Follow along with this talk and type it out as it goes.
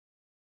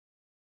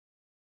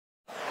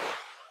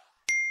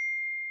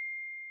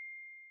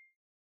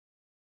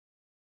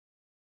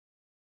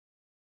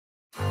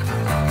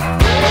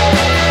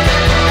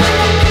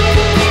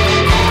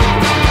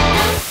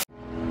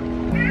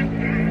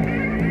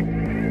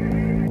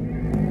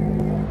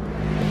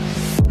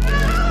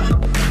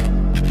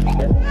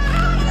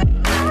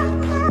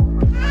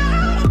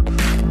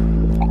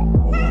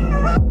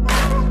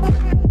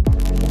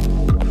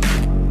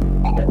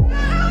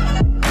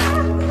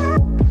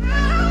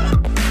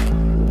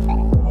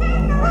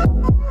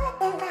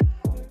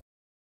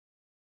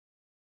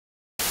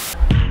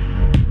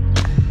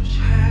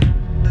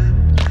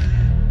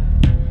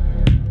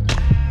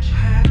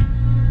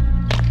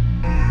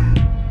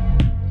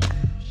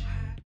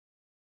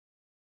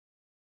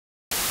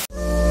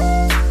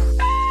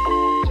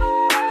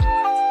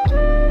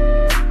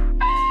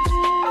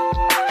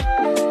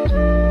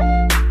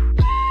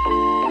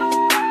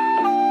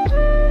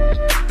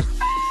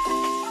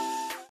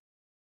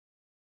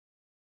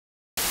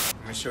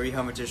show you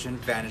how magician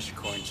vanish a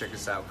coin. Check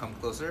this out. Come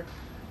closer.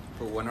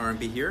 Put 1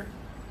 RMB here.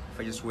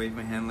 If I just wave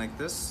my hand like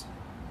this,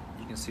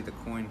 you can see the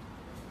coin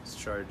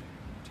start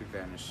to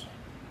vanish.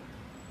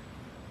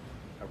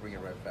 I'll bring it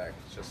right back,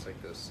 just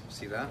like this.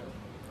 See that?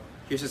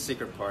 Here's the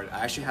secret part. I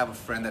actually have a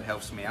friend that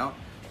helps me out.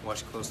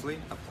 Watch closely.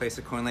 I'll place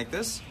a coin like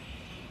this,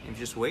 and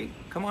just wait.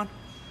 Come on.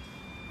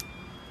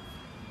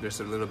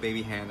 There's a little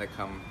baby hand that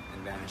come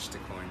and vanish the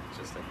coin,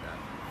 just like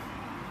that.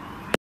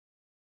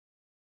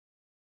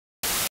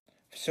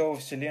 Все во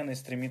Вселенной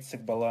стремится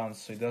к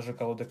балансу, и даже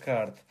колода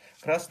карт.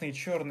 Красные и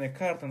черные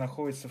карты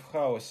находятся в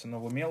хаосе, но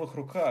в умелых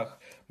руках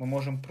мы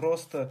можем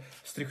просто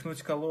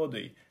встряхнуть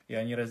колодой, и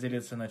они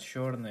разделятся на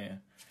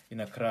черные и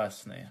на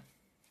красные.